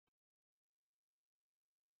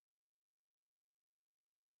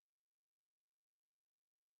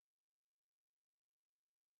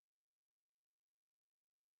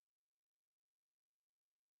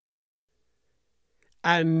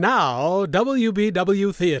And now,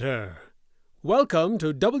 WBW Theater. Welcome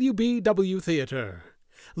to WBW Theater.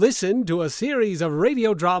 Listen to a series of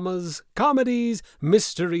radio dramas, comedies,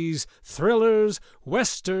 mysteries, thrillers,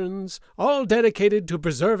 westerns, all dedicated to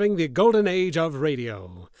preserving the golden age of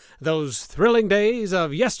radio. Those thrilling days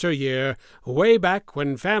of yesteryear, way back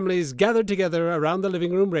when families gathered together around the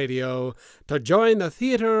living room radio to join the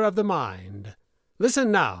theater of the mind.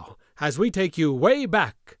 Listen now as we take you way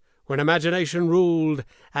back when imagination ruled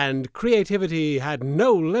and creativity had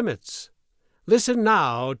no limits. Listen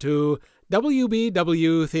now to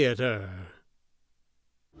WBW Theater.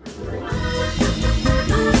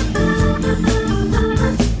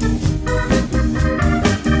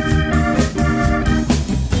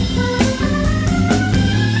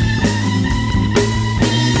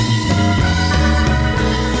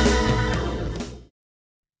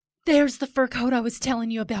 There's the fur coat I was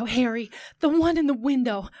telling you about, Harry. The one in the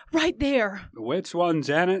window, right there. Which one,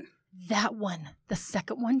 Janet? That one. The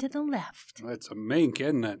second one to the left. It's a mink,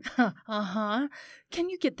 isn't it? Uh-huh. Can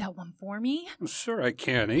you get that one for me? Sure I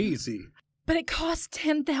can, easy. But it costs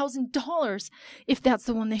 $10,000, if that's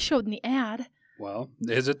the one they showed in the ad. Well,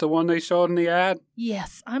 is it the one they showed in the ad?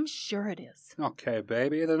 Yes, I'm sure it is. Okay,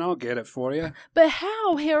 baby, then I'll get it for you. But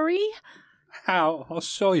how, Harry? How? I'll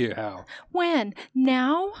show you how. When?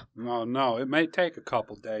 Now? No, it may take a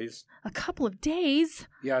couple days. A couple of days?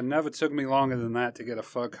 Yeah, it never took me longer than that to get a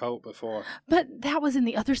fur coat before. But that was in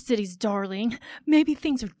the other cities, darling. Maybe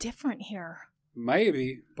things are different here.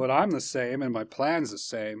 Maybe, but I'm the same and my plan's the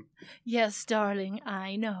same. Yes, darling,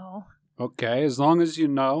 I know. Okay, as long as you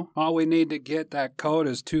know, all we need to get that coat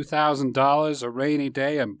is $2,000, a rainy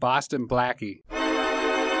day, and Boston Blackie.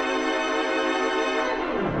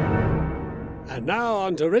 And now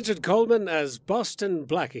on to Richard Coleman as Boston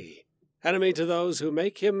Blackie, enemy to those who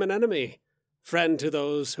make him an enemy, friend to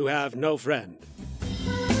those who have no friend.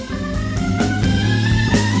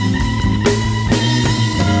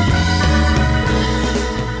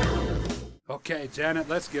 Okay, Janet,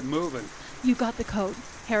 let's get moving. You got the coat.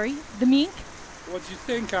 Harry, the mink? What'd you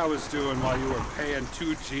think I was doing while you were paying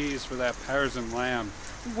 2 G's for that pears and lamb?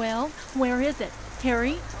 Well, where is it?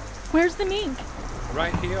 Harry, where's the mink?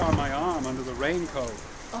 Right here on my arm under the raincoat.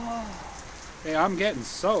 Oh. Hey, I'm getting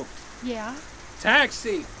soaked. Yeah?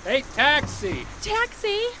 Taxi! Hey, taxi!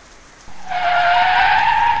 Taxi!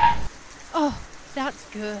 Oh, that's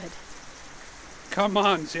good. Come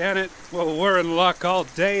on, Janet. Well, we're in luck all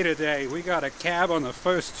day today. We got a cab on the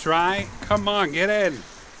first try. Come on, get in.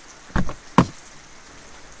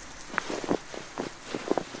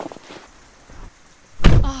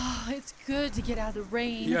 Oh, it's good to get out of the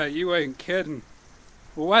rain. Yeah, you ain't kidding.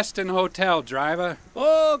 Weston Hotel, driver.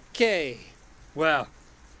 Okay. Well,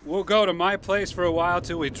 we'll go to my place for a while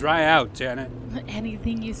till we dry out, Janet.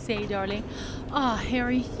 Anything you say, darling. Ah,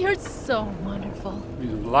 Harry, you're so wonderful. You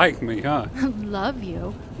like me, huh? Love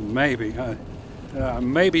you. Maybe.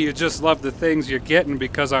 Maybe you just love the things you're getting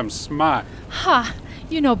because I'm smart. Ha!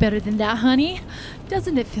 You know better than that, honey.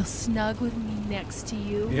 Doesn't it feel snug with me next to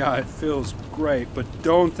you? Yeah, it feels great, but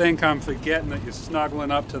don't think I'm forgetting that you're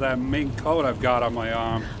snuggling up to that mink coat I've got on my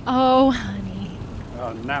arm. Oh, honey.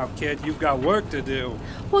 Now, kid, you've got work to do.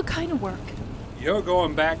 What kind of work? You're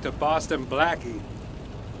going back to Boston Blackie.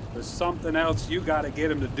 There's something else you gotta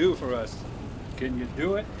get him to do for us. Can you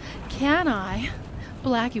do it? Can I?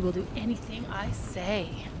 Blackie will do anything I say.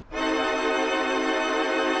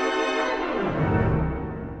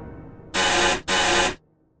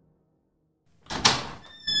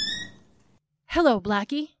 Hello,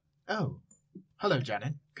 Blackie. Oh, hello,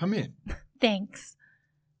 Janet. Come in. Thanks.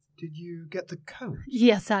 Did you get the coat?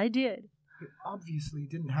 Yes, I did. You obviously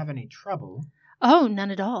didn't have any trouble. Oh, none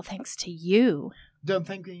at all, thanks to you. Don't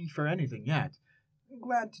thank me for anything yet. I'm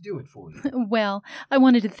glad to do it for you. Well, I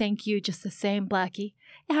wanted to thank you just the same, Blackie.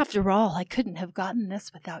 After all, I couldn't have gotten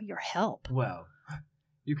this without your help. Well,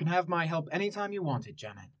 you can have my help anytime you want it,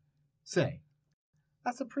 Janet. Say,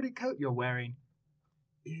 that's a pretty coat you're wearing.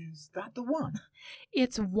 Is that the one?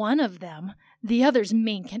 It's one of them. The other's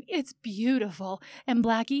mink, and it's beautiful. And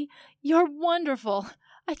Blackie, you're wonderful.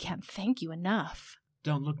 I can't thank you enough.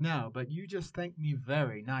 Don't look now, but you just thanked me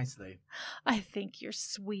very nicely. I think you're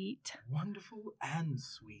sweet. Wonderful and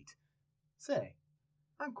sweet. Say,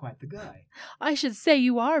 I'm quite the guy. I should say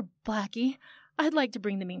you are, Blackie. I'd like to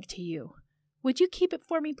bring the mink to you. Would you keep it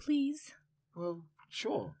for me, please? Well,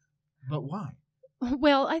 sure. But why?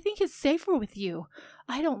 Well, I think it's safer with you.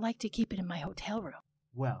 I don't like to keep it in my hotel room.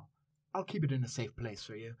 Well, I'll keep it in a safe place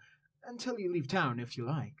for you. Until you leave town, if you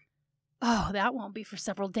like. Oh, that won't be for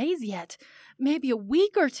several days yet. Maybe a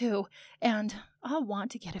week or two. And I'll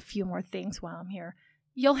want to get a few more things while I'm here.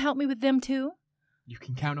 You'll help me with them too? You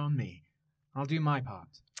can count on me. I'll do my part.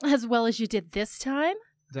 As well as you did this time?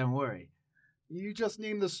 Don't worry. You just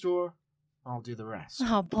name the store. I'll do the rest.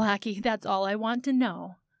 Oh, Blackie, that's all I want to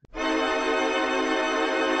know.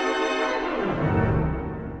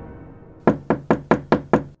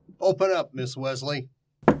 Open up, Miss Wesley.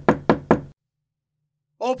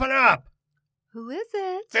 Open up! Who is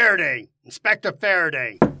it? Faraday, Inspector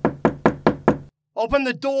Faraday. Open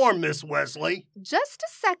the door, Miss Wesley. Just a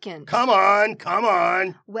second. Come on, come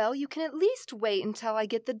on. Well, you can at least wait until I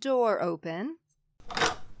get the door open.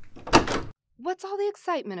 What's all the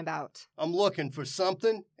excitement about? I'm looking for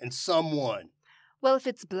something and someone. Well, if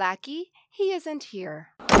it's Blackie, he isn't here.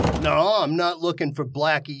 No, I'm not looking for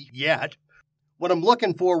Blackie yet. What I'm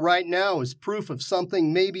looking for right now is proof of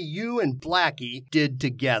something maybe you and Blackie did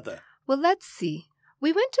together. Well, let's see.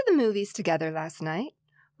 We went to the movies together last night.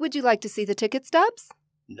 Would you like to see the ticket stubs?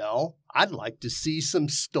 No, I'd like to see some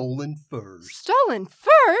stolen furs. Stolen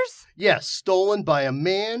furs? Yes, stolen by a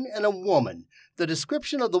man and a woman. The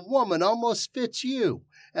description of the woman almost fits you,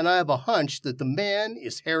 and I have a hunch that the man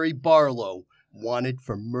is Harry Barlow, wanted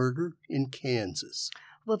for murder in Kansas.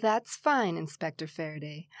 Well, that's fine, Inspector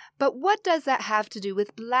Faraday. But what does that have to do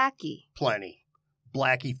with Blackie? Plenty.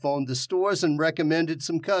 Blackie phoned the stores and recommended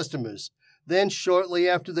some customers. Then, shortly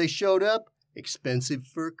after they showed up, expensive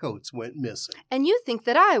fur coats went missing. And you think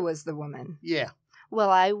that I was the woman? Yeah. Well,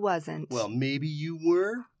 I wasn't. Well, maybe you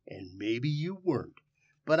were, and maybe you weren't.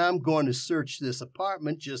 But I'm going to search this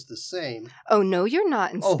apartment just the same. Oh, no, you're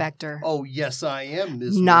not, Inspector. Oh, yes, I am,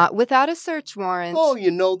 Miss. Not without a search warrant. Oh,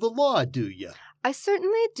 you know the law, do you? I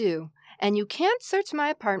certainly do. And you can't search my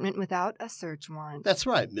apartment without a search warrant. That's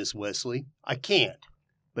right, Miss Wesley. I can't.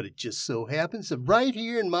 But it just so happens that right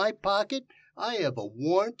here in my pocket, I have a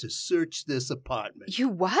warrant to search this apartment. You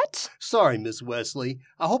what? Sorry, Miss Wesley.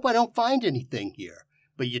 I hope I don't find anything here.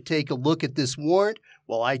 But you take a look at this warrant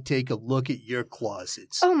while I take a look at your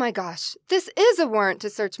closets. Oh my gosh, this is a warrant to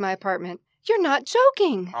search my apartment. You're not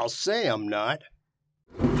joking. I'll say I'm not.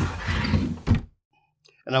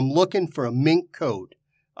 And I'm looking for a mink coat,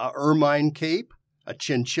 a ermine cape, a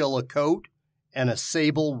chinchilla coat, and a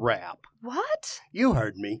sable wrap. What? You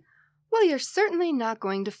heard me. Well, you're certainly not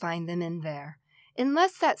going to find them in there.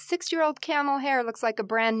 Unless that 6-year-old camel hair looks like a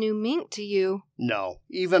brand new mink to you. No,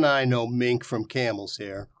 even I know mink from camel's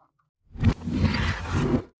hair.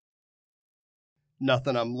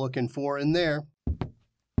 Nothing I'm looking for in there.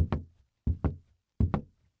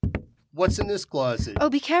 What's in this closet? Oh,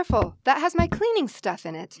 be careful. That has my cleaning stuff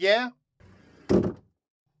in it. Yeah?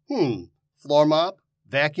 Floor mop,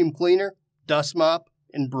 vacuum cleaner, dust mop,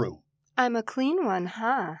 and broom. I'm a clean one,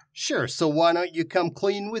 huh? Sure, so why don't you come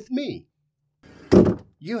clean with me?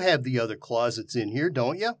 You have the other closets in here,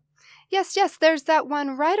 don't you? Yes, there's that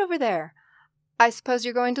one right over there. I suppose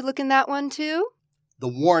you're going to look in that one, too? The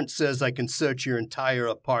warrant says I can search your entire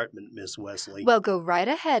apartment, Miss Wesley. Well, go right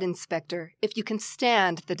ahead, Inspector, if you can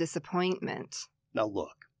stand the disappointment. Now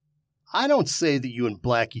look, I don't say that you and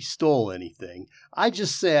Blackie stole anything. I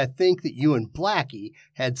just say I think that you and Blackie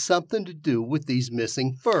had something to do with these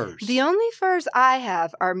missing furs. The only furs I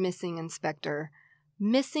have are missing, Inspector.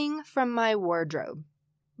 Missing from my wardrobe.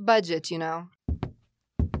 Budget, you know.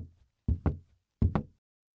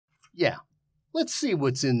 Yeah, let's see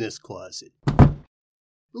what's in this closet.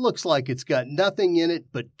 Looks like it's got nothing in it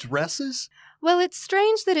but dresses. Well, it's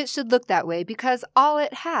strange that it should look that way because all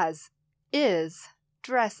it has is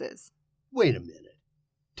dresses. Wait a minute.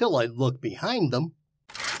 Till I look behind them.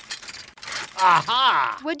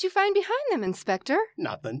 Aha! What'd you find behind them, Inspector?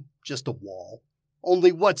 Nothing. Just a wall.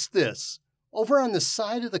 Only what's this? Over on the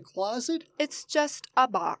side of the closet? It's just a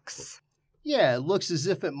box. Yeah, it looks as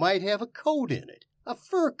if it might have a coat in it. A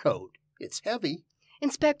fur coat. It's heavy.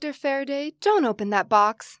 Inspector Faraday, don't open that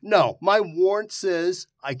box. No, my warrant says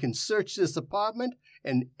I can search this apartment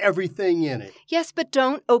and everything in it. Yes, but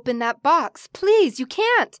don't open that box. Please, you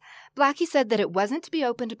can't. Blackie said that it wasn't to be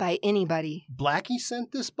opened by anybody. Blackie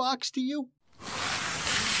sent this box to you?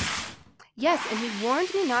 Yes, and he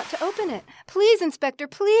warned me not to open it. Please, Inspector,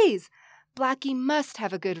 please. Blackie must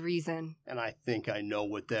have a good reason. And I think I know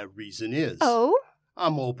what that reason is. Oh?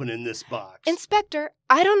 I'm opening this box. Inspector,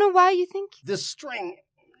 I don't know why you think... This string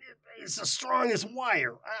is as strong as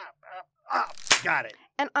wire. Got it.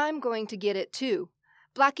 And I'm going to get it, too.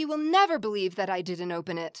 Blackie will never believe that I didn't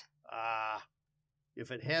open it.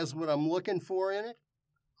 If it has what I'm looking for in it,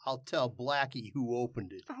 I'll tell Blackie who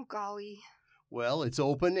opened it. Oh, golly. Well, it's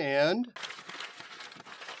open and...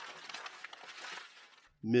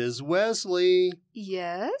 Ms. Wesley.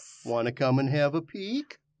 Yes? Want to come and have a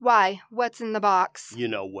peek? Why? What's in the box? You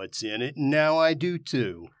know what's in it, and now I do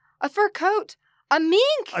too. A fur coat? A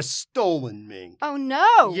mink? A stolen mink. Oh,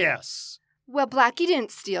 no. Yes. Well, Blackie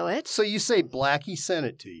didn't steal it. So you say Blackie sent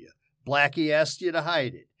it to you. Blackie asked you to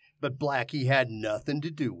hide it. But Blackie had nothing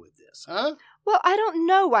to do with this, huh? Well, I don't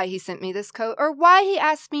know why he sent me this coat or why he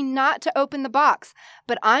asked me not to open the box,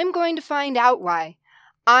 but I'm going to find out why.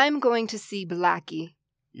 I'm going to see Blackie.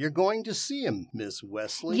 You're going to see him, Miss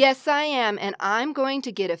Wesley. Yes, I am, and I'm going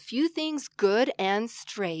to get a few things good and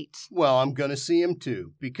straight. Well, I'm going to see him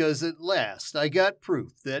too, because at last I got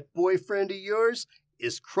proof that boyfriend of yours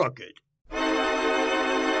is crooked.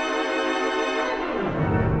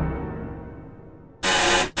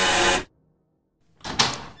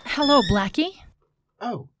 Hello, Blackie.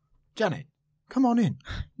 Oh, Janet, come on in.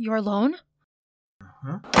 You're alone?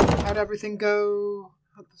 Huh? How'd everything go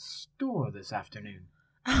at the store this afternoon?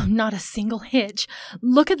 Oh, not a single hitch.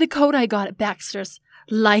 Look at the coat I got at Baxter's.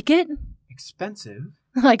 Like it? Expensive?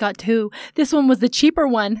 I got two. This one was the cheaper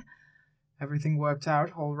one. Everything worked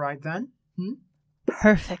out all right then?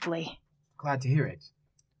 Perfectly. Glad to hear it.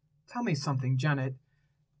 Tell me something, Janet.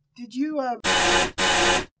 Did you,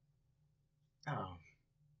 Oh,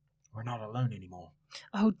 we're not alone anymore.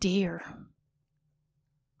 Oh, dear.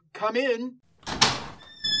 Come in.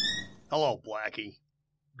 Hello, Blackie.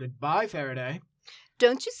 Goodbye, Faraday.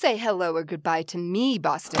 Don't you say hello or goodbye to me,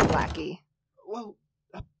 Boston Blackie. Well,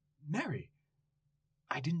 Mary,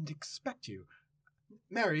 I didn't expect you.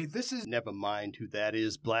 Mary, this is... Never mind who that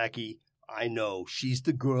is, Blackie. I know. She's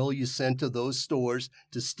the girl you sent to those stores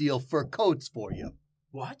to steal fur coats for you.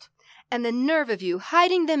 What? And the nerve of you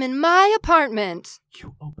hiding them in my apartment.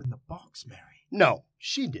 You opened the box, Mary. No,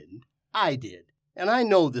 she didn't. I did. And I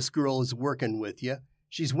know this girl is working with you.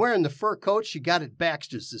 She's wearing the fur coat she got at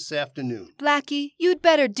Baxter's this afternoon. Blackie, you'd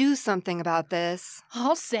better do something about this.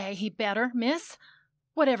 I'll say he better, miss.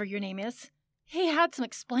 Whatever your name is. He had some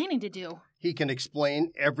explaining to do. He can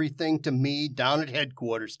explain everything to me down at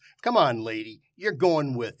headquarters. Come on, lady. You're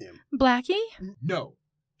going with him. Blackie? No,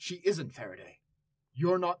 she isn't, Faraday.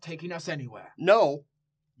 You're not taking us anywhere. No.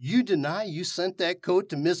 You deny you sent that coat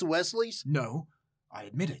to Miss Wesley's? No, I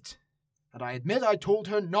admit it. And I admit I told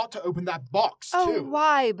her not to open that box, Oh, too.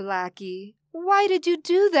 why, Blackie? Why did you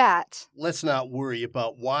do that? Let's not worry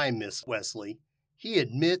about why, Miss Wesley. He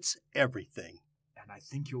admits everything. And I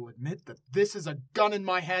think you'll admit that this is a gun in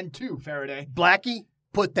my hand, too, Faraday. Blackie,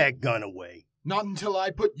 put that gun away. Not until I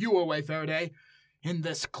put you away, Faraday. In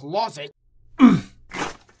this closet.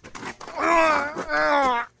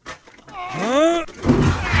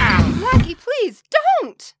 Blackie, please,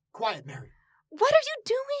 don't! Quiet, Mary. What are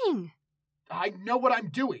you doing? I know what I'm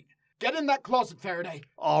doing. Get in that closet, Faraday.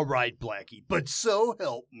 All right, Blackie, but so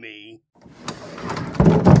help me.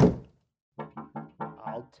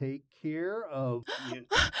 I'll take care of you.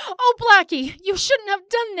 Oh, Blackie, you shouldn't have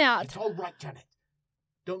done that. It's all right, Janet.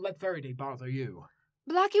 Don't let Faraday bother you.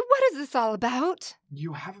 Blackie, what is this all about?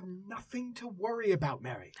 You have nothing to worry about,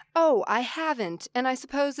 Mary. Oh, I haven't, and I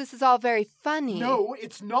suppose this is all very funny. No,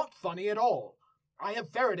 it's not funny at all. I have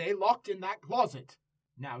Faraday locked in that closet.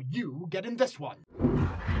 Now you get in this one.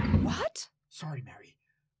 What? Sorry, Mary.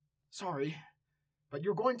 Sorry. But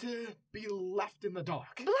you're going to be left in the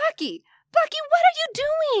dark. Blackie! Blackie, what are you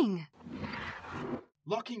doing?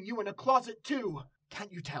 Locking you in a closet, too.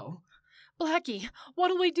 Can't you tell? Blackie,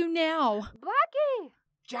 what'll we do now? Blackie!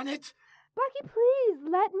 Janet! Blackie, please,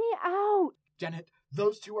 let me out. Janet,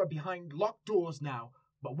 those two are behind locked doors now,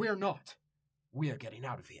 but we're not. We're getting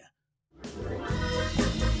out of here.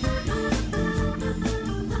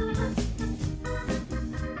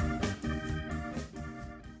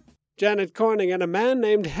 Janet Corning and a man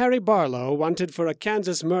named Harry Barlow, wanted for a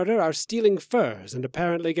Kansas murder, are stealing furs and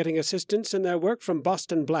apparently getting assistance in their work from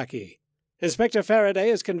Boston Blackie. Inspector Faraday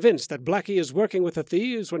is convinced that Blackie is working with the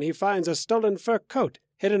thieves when he finds a stolen fur coat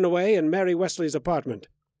hidden away in Mary Wesley's apartment.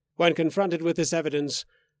 When confronted with this evidence,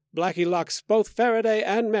 Blackie locks both Faraday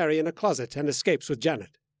and Mary in a closet and escapes with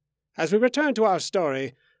Janet. As we return to our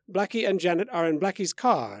story, Blackie and Janet are in Blackie's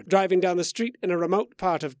car, driving down the street in a remote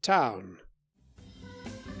part of town.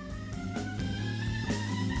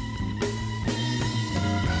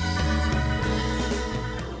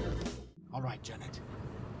 All right, Janet.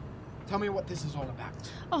 Tell me what this is all about.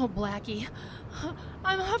 Oh, Blackie,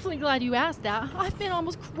 I'm awfully glad you asked that. I've been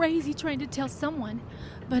almost crazy trying to tell someone,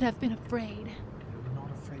 but I've been afraid. You're not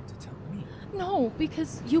afraid to tell me. No,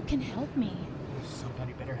 because you can help me.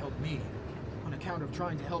 Somebody better help me. On account of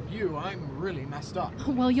trying to help you, I'm really messed up.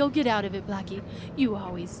 Well, you'll get out of it, Blackie. You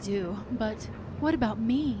always do. But what about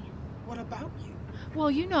me? What about you?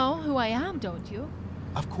 Well, you know who I am, don't you?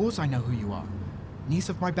 Of course I know who you are. Niece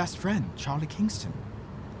of my best friend, Charlie Kingston.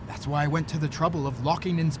 That's why I went to the trouble of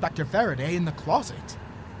locking Inspector Faraday in the closet.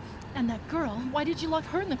 And that girl, why did you lock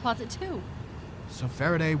her in the closet too? So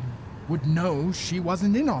Faraday would know she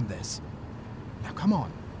wasn't in on this. Now come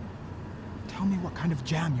on. Tell me what kind of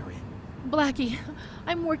jam you're in. Blackie,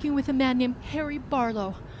 I'm working with a man named Harry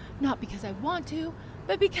Barlow. Not because I want to,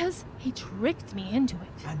 but because he tricked me into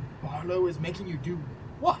it. And Barlow is making you do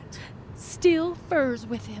what? Steal furs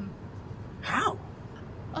with him. How?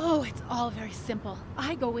 Oh, it's all very simple.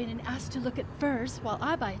 I go in and ask to look at furs while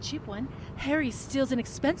I buy a cheap one. Harry steals an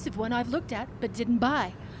expensive one I've looked at but didn't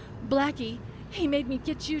buy. Blackie, he made me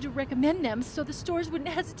get you to recommend them so the stores wouldn't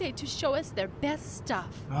hesitate to show us their best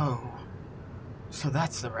stuff. Oh, so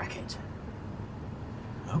that's the racket.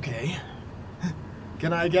 Okay.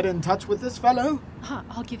 Can I get in touch with this fellow?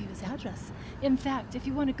 I'll give you his address. In fact, if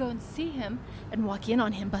you want to go and see him and walk in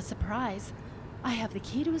on him by surprise, I have the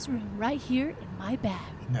key to his room right here in my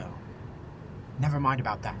bag. No. Never mind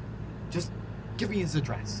about that. Just give me his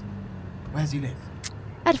address. Where does he live?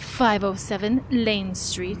 At 507 Lane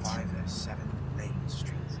Street. 507 Lane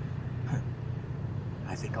Street.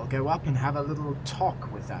 I think I'll go up and have a little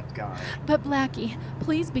talk with that guy. But Blackie,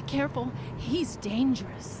 please be careful. He's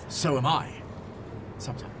dangerous. So am I.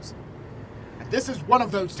 Sometimes. And this is one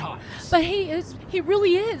of those times. But he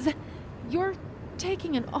really is. You're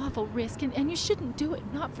taking an awful risk, and you shouldn't do it,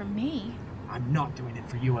 not for me. I'm not doing it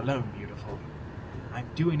for you alone, beautiful. I'm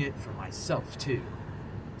doing it for myself, too.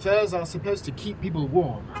 Furs are supposed to keep people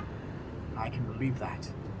warm. I can believe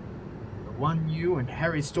that. The one you and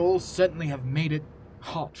Harry stole certainly have made it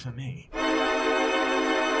hot for me.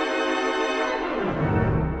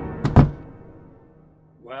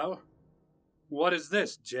 Well, what is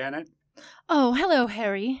this, Janet? Oh, hello,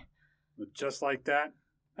 Harry. Just like that?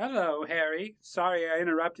 Hello, Harry. Sorry I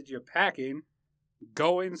interrupted your packing.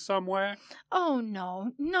 Going somewhere? Oh,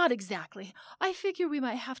 no, not exactly. I figure we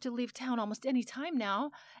might have to leave town almost any time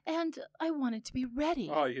now, and I wanted to be ready.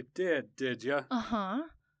 Oh, you did you? Uh-huh.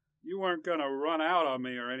 You weren't gonna run out on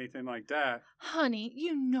me or anything like that. Honey,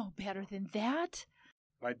 you know better than that.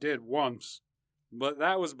 I did once. But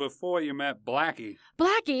that was before you met Blackie.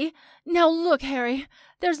 Blackie? Now look, Harry,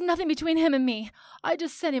 there's nothing between him and me. I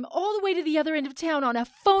just sent him all the way to the other end of town on a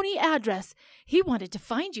phony address. He wanted to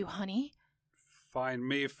find you, honey. Find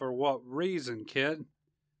me for what reason, kid?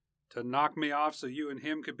 To knock me off so you and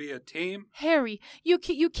him could be a team? Harry, you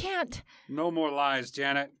can't. No more lies,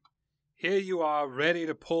 Janet. Here you are, ready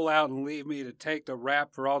to pull out and leave me to take the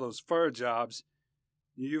rap for all those fur jobs.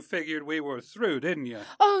 You figured we were through, didn't you?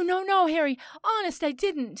 Oh, no, Harry. Honest, I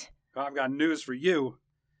didn't. I've got news for you.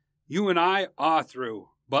 You and I are through,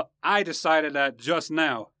 but I decided that just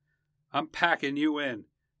now. I'm packing you in.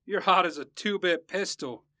 You're hot as a 2-bit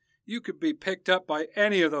pistol. You could be picked up by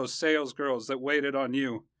any of those sales girls that waited on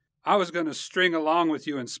you. I was going to string along with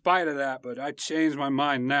you in spite of that, but I changed my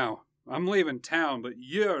mind now. I'm leaving town, but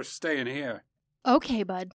you're staying here. Okay,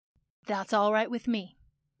 bud. That's all right with me.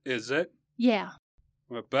 Is it? Yeah.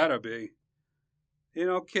 Well, it better be. You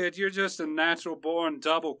know, kid, you're just a natural-born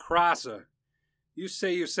double-crosser. You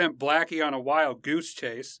say you sent Blackie on a wild goose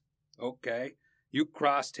chase. Okay. You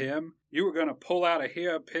crossed him. You were going to pull out of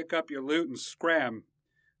here, pick up your loot, and scram.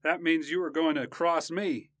 That means you were going to cross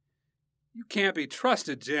me. You can't be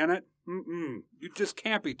trusted, Janet. You just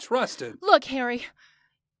can't be trusted. Look, Harry.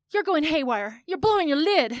 You're going haywire. You're blowing your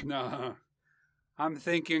lid. No. I'm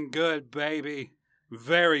thinking good, baby.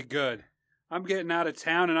 Very good. I'm getting out of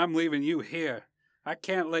town and I'm leaving you here. I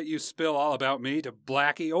can't let you spill all about me to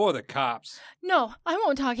Blackie or the cops. No, I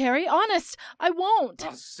won't talk, Harry. Honest, I won't.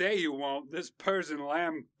 I'll say you won't. This Persian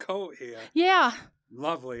lamb coat here. Yeah.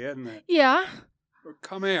 Lovely, isn't it? Yeah. Well,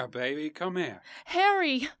 come here, baby. Come here.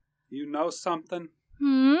 Harry. You know something?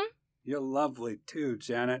 You're lovely, too,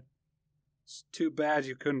 Janet. It's too bad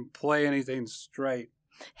you couldn't play anything straight.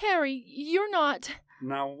 Harry, you're not...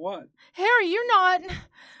 Now what? Harry, you're not...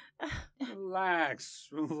 Relax.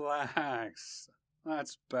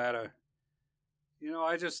 That's better. You know,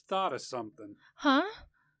 I just thought of something. Huh?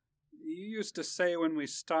 You used to say when we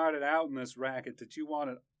started out in this racket that you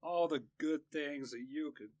wanted all the good things that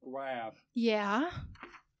you could grab. Yeah?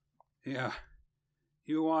 Yeah.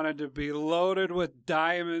 You wanted to be loaded with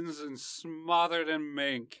diamonds and smothered in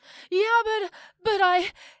mink. Yeah, but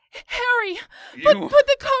I... Harry, put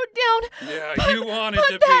the coat down. Yeah, you wanted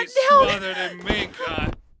to be smothered in mink,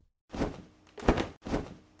 huh?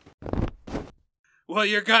 Well,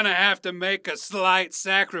 you're gonna have to make a slight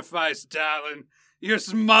sacrifice, darling. You're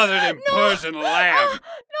smothered in Persian lamb.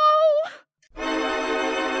 No!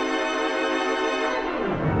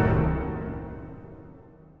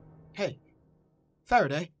 Hey,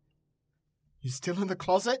 Faraday. You still in the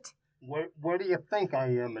closet? Where do you think I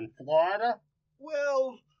am, in Florida?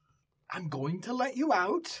 Well, I'm going to let you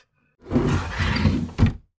out,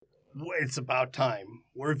 It's about time.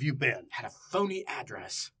 Where have you been? Had a phony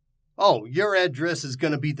address. Oh, your address is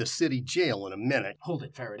going to be the city jail in a minute. Hold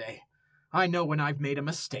it, Faraday. I know when I've made a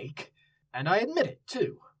mistake, and I admit it,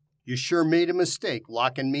 too. You sure made a mistake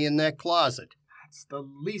locking me in that closet. That's the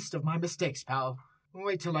least of my mistakes, pal.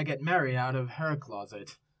 Wait till I get Mary out of her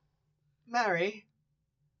closet. Mary?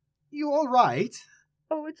 You all right?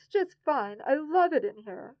 Oh, it's just fine. I love it in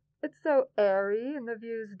here. It's so airy and the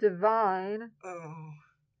view's divine. Oh,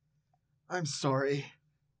 I'm sorry.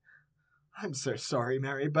 I'm so sorry,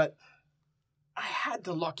 Mary, but I had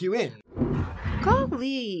to lock you in.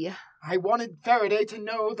 Golly. I wanted Faraday to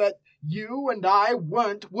know that you and I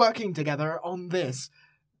weren't working together on this.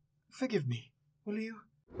 Forgive me, will you?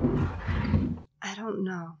 I don't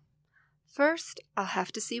know. First, I'll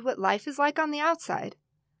have to see what life is like on the outside.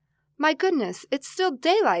 My goodness, it's still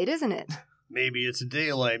daylight, isn't it? Maybe it's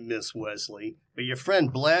daylight, Miss Wesley, but your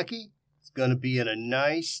friend Blackie is going to be in a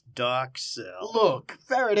nice, dark cell. Look,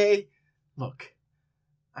 Faraday, look.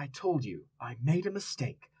 I told you, I made a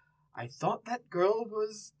mistake. I thought that girl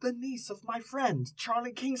was the niece of my friend,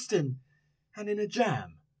 Charlie Kingston, and in a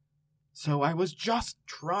jam. So I was just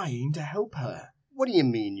trying to help her. What do you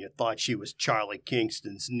mean you thought she was Charlie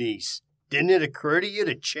Kingston's niece? Didn't it occur to you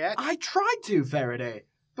to check? I tried to, Faraday,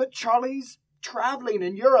 but Charlie's traveling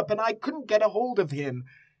in Europe and I couldn't get a hold of him.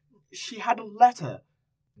 She had a letter.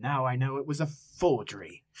 Now I know it was a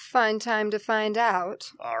forgery. Fine time to find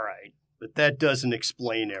out. All right, but that doesn't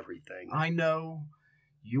explain everything. I know.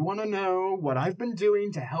 You want to know what I've been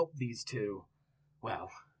doing to help these two.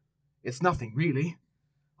 Well, it's nothing really.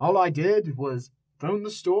 All I did was phone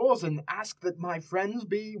the stores and ask that my friends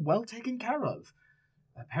be well taken care of.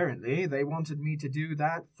 Apparently, they wanted me to do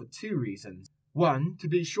that for 2 reasons. One, to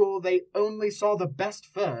be sure they only saw the best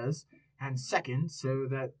furs, and second, so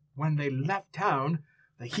that when they left town,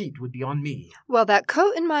 the heat would be on me. Well, that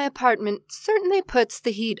coat in my apartment certainly puts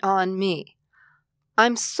the heat on me.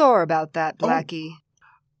 I'm sore about that, Blackie.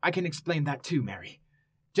 I can explain that too, Mary.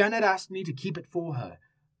 Janet asked me to keep it for her.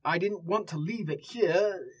 I didn't want to leave it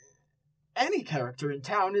here. Any character in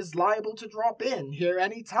town is liable to drop in here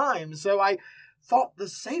any time, so I thought the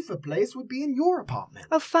safer place would be in your apartment.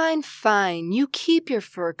 Oh, fine. You keep your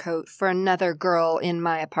fur coat for another girl in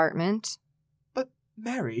my apartment. But,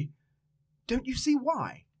 Mary, don't you see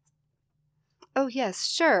why? Oh, yes,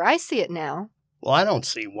 sure, I see it now. Well, I don't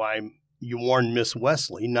see why you warned Miss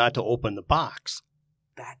Wesley not to open the box.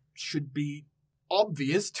 That should be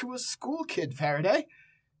obvious to a school kid, Faraday.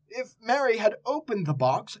 If Mary had opened the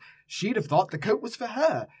box, she'd have thought the coat was for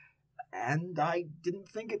her. And I didn't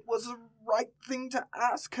think it was the right thing to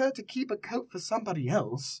ask her to keep a coat for somebody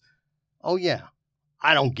else. Oh, yeah.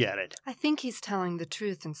 I don't get it. I think he's telling the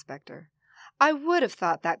truth, Inspector. I would have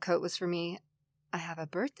thought that coat was for me. I have a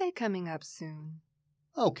birthday coming up soon.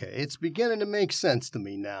 Okay, it's beginning to make sense to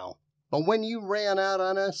me now. But when you ran out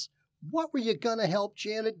on us, what were you going to help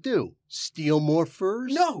Janet do? Steal more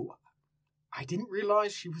furs? No! I didn't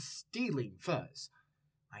realize she was stealing furs.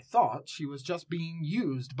 I thought she was just being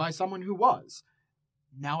used by someone who was.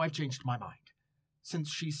 Now I've changed my mind. Since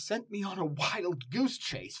she sent me on a wild goose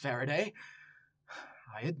chase, Faraday,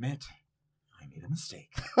 I admit I made a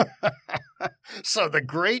mistake. So the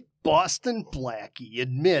great Boston Blackie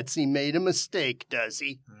admits he made a mistake, does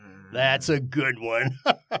he? That's a good one.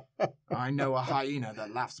 I know a hyena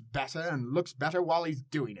that laughs better and looks better while he's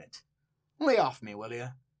doing it. Lay off me, will you?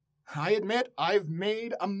 I admit I've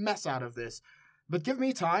made a mess out of this, but give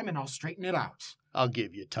me time and I'll straighten it out. I'll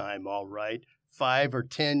give you time, all right. 5 or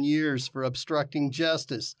 10 years for obstructing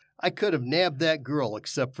justice. I could have nabbed that girl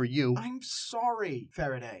except for you. I'm sorry,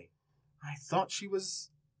 Faraday. I thought she was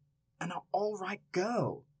an all-right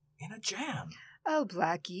girl in a jam. Oh,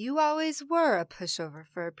 Blackie, you always were a pushover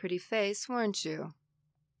for a pretty face, weren't you?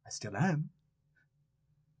 I still am.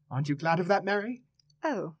 Aren't you glad of that, Mary?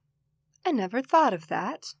 Oh, I never thought of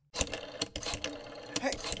that.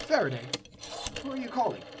 Hey, Faraday, who are you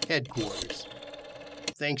calling? Headquarters.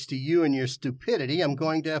 Thanks to you and your stupidity, I'm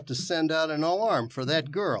going to have to send out an alarm for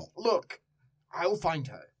that girl. Look, I'll find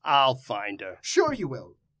her. I'll find her. Sure you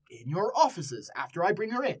will. In your offices after I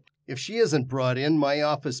bring her in. If she isn't brought in my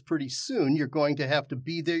office pretty soon, you're going to have to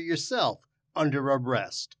be there yourself, under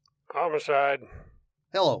arrest. Homicide.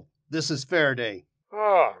 Hello, this is Faraday.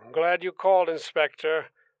 Oh, I'm glad you called, Inspector.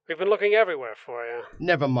 We've been looking everywhere for you.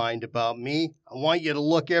 Never mind about me. I want you to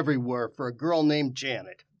look everywhere for a girl named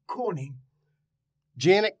Janet. Corning.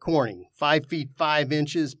 Janet Corning, 5 feet 5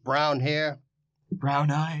 inches, brown hair. Brown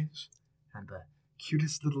eyes, and the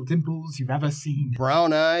cutest little dimples you've ever seen.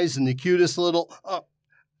 Brown eyes and the cutest little...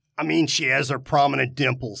 she has her prominent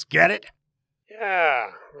dimples. Get it?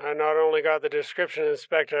 Yeah, I not only got the description,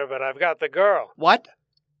 Inspector, but I've got the girl. What?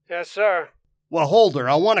 Yes, sir. Well, hold her.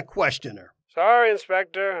 I want to question her. Sorry,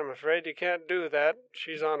 Inspector. I'm afraid you can't do that.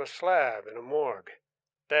 She's on a slab in a morgue.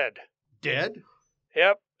 Dead. Dead?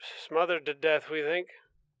 Yep. Smothered to death, we think.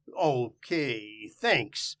 Okay,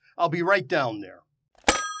 thanks. I'll be right down there.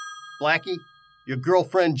 Blackie, your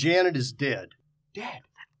girlfriend Janet is dead. Dead?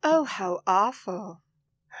 Oh, how awful.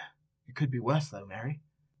 It could be worse, though, Mary.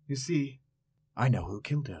 You see, I know who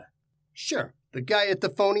killed her. Sure, the guy at the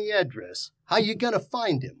phony address. How you gonna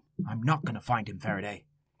find him? I'm not going to find him, Faraday.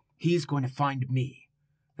 He's going to find me.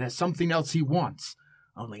 There's something else he wants,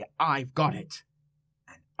 only I've got it.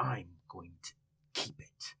 And I'm going to keep it.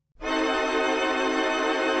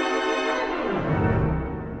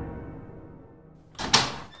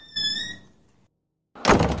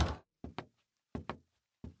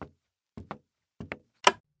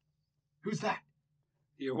 Who's that?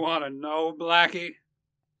 You want to know, Blackie?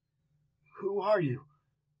 Who are you?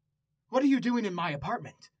 What are you doing in my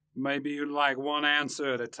apartment? Maybe you'd like one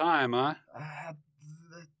answer at a time, huh?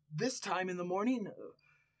 This time in the morning?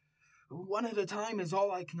 One at a time is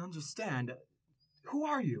all I can understand. Who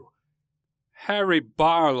are you? Harry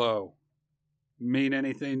Barlow. Mean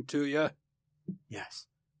anything to you? Yes.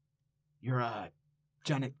 You're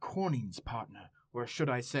Janet Corning's partner, or should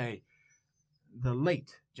I say, the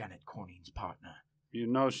late Janet Corning's partner. You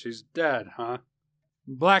know she's dead, huh?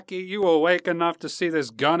 Blackie, you awake enough to see this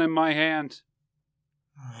gun in my hand?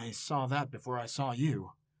 I saw that before I saw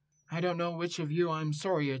you. I don't know which of you I'm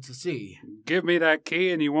sorrier to see. Give me that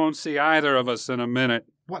key and you won't see either of us in a minute.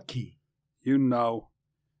 What key? You know.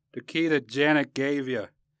 The key that Janet gave you.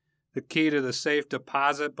 The key to the safe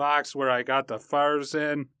deposit box where I got the furs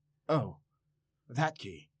in. Oh, that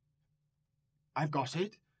key. I've got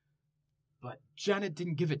it. But Janet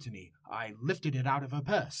didn't give it to me. I lifted it out of her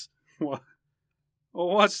purse. What? Well,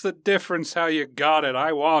 what's the difference how you got it?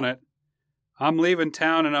 I want it. I'm leaving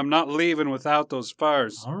town and I'm not leaving without those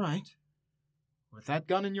furs. All right. With that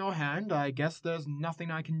gun in your hand, I guess there's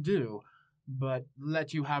nothing I can do but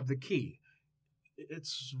let you have the key.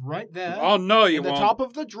 It's right there. Oh, no, you in won't. the top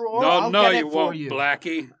of the drawer. No, I'll no, get it you for won't, you.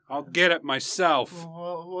 Blackie. I'll get it myself.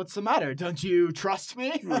 Well, what's the matter? Don't you trust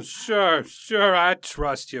me? Well, sure, I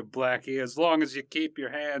trust you, Blackie, as long as you keep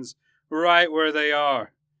your hands right where they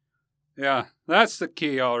are. Yeah, that's the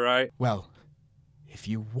key, all right. Well, if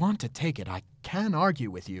you want to take it, I can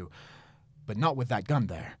argue with you, but not with that gun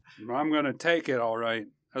there. I'm going to take it, all right,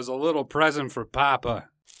 as a little present for Papa.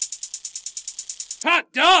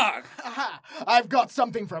 Hot dog! I've got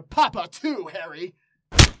something for Papa, too, Harry.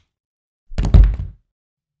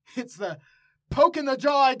 It's the poke in the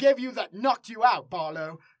jaw I gave you that knocked you out,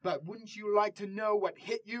 Barlow. But wouldn't you like to know what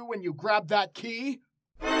hit you when you grabbed that key?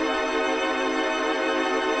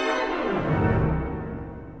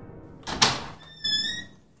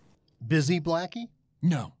 Busy, Blackie?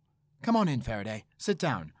 No. Come on in, Faraday. Sit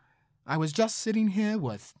down. I was just sitting here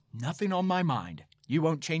with nothing on my mind. You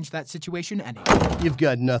won't change that situation any. You've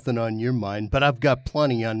got nothing on your mind, but I've got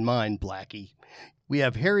plenty on mine, Blackie. We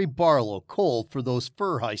have Harry Barlow cold for those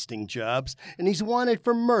fur heisting jobs, and he's wanted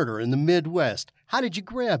for murder in the Midwest. How did you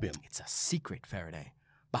grab him? It's a secret, Faraday.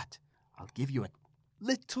 But I'll give you a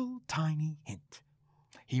little tiny hint.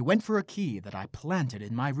 He went for a key that I planted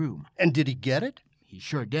in my room. And did he get it? He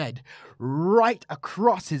sure did. Right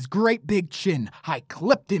across his great big chin. I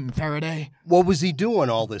clipped him, Faraday. What was he doing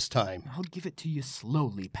all this time? I'll give it to you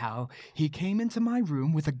slowly, pal. He came into my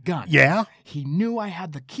room with a gun. Yeah? He knew I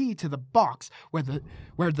had the key to the box where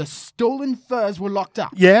the stolen furs were locked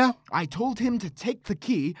up. Yeah? I told him to take the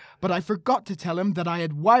key, but I forgot to tell him that I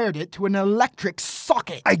had wired it to an electric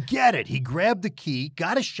socket. I get it. He grabbed the key,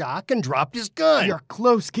 got a shock, and dropped his gun. You're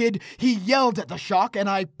close, kid. He yelled at the shock, and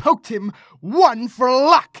I poked him one for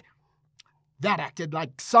luck. That acted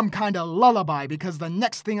like some kind of lullaby because the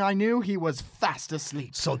next thing I knew, he was fast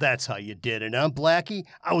asleep. So that's how you did it, huh, Blackie?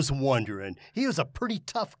 I was wondering. He was a pretty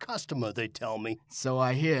tough customer, they tell me. So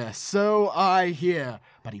I hear.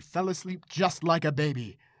 But he fell asleep just like a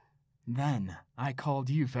baby. Then I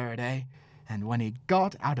called you, Faraday, and when he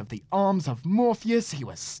got out of the arms of Morpheus, he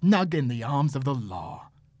was snug in the arms of the law.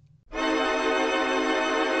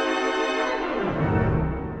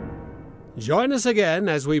 Join us again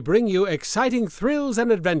as we bring you exciting thrills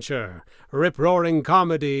and adventure, rip-roaring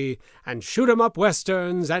comedy, and shoot-'em-up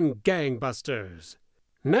westerns and gangbusters.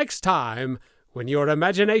 Next time, when your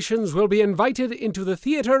imaginations will be invited into the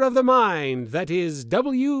theater of the mind that is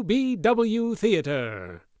WBW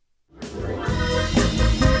Theater.